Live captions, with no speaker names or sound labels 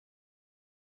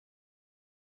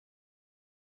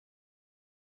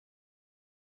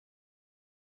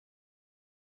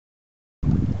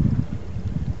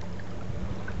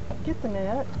Get the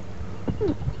net.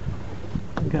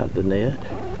 I got the net.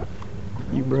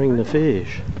 You bring the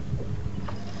fish.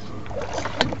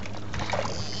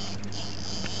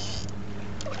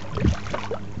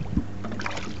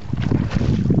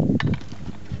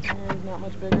 He's not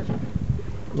much bigger.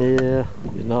 Yeah,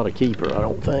 he's not a keeper, I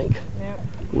don't think. Yep.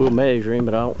 We'll measure him,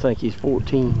 but I don't think he's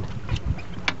 14.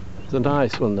 It's a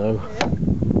nice one though.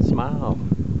 Yep. Smile.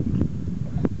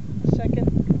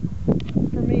 Second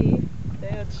for me.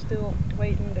 Dad's still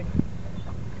waiting to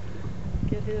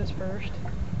get his first.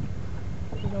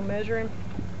 You gonna measure him?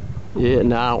 Yeah,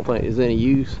 no, I don't think there's any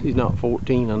use. He's not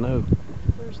 14, I know.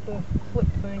 Where's the flip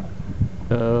thing?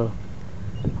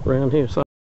 Around here. So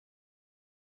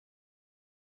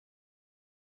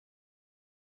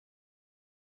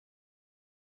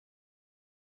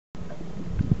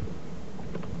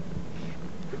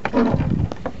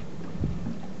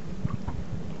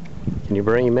can you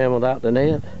bring him in without the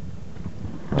net?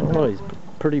 I don't know, he's a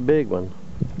pretty big one.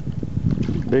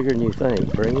 Bigger than you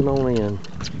think. Bring him on in.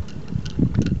 I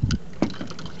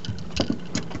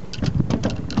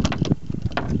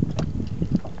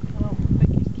don't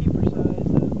think he's keeper size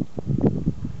though.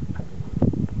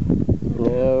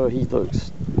 No, he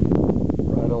looks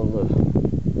right on the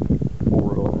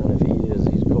borderline. If he is,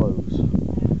 he's close. Yeah,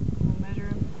 we'll measure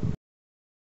him.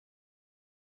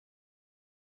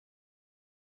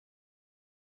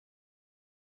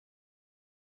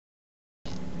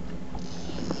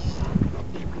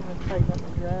 Tighten up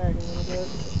the drag a little bit.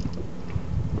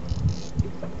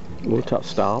 We'll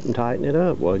stop and tighten it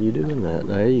up while you're doing that.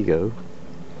 There you go.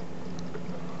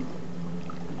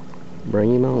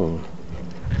 Bring him on.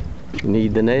 You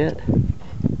need the net?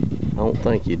 I don't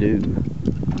think you do.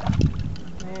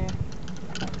 Yeah.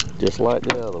 Just like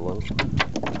the other one.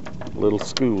 Little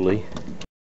schoolie.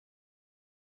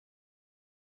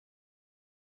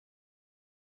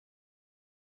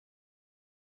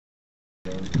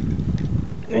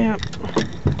 Yeah.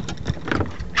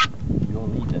 You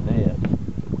don't need the net.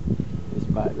 It's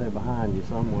back there behind you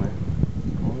somewhere.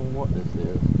 I don't know what this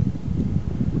is.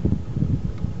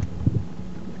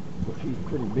 But she's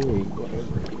pretty big,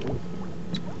 whatever it is.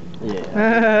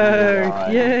 Yeah.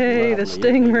 Oh, yay, the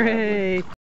stingray.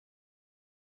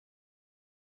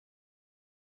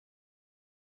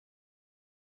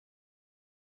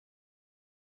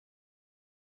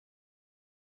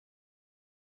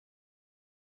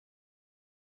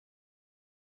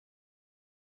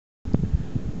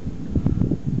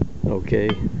 Okay.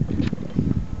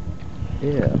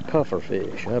 Yeah, puffer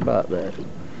fish. How about that?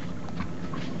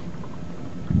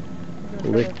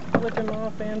 Flip him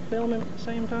off and film him at the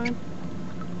same time.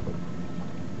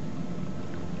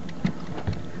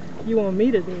 You want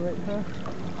me to do it, huh?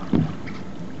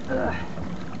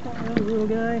 Hello, little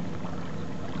guy.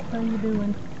 How you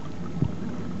doing?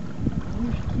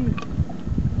 You're cute.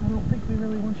 I don't think we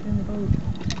really want you in the boat.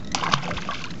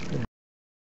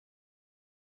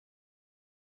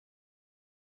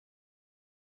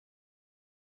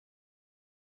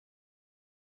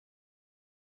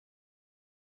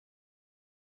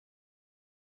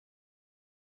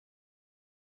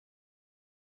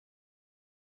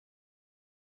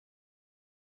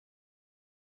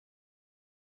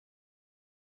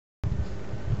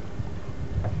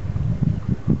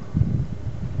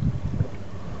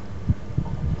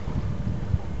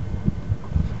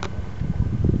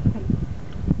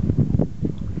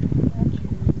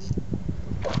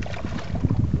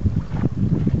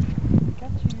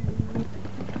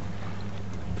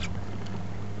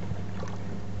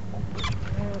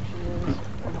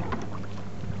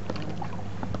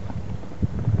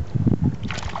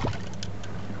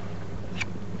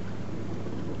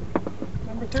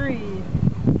 Number 3.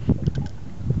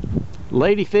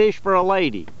 Lady fish for a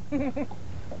lady.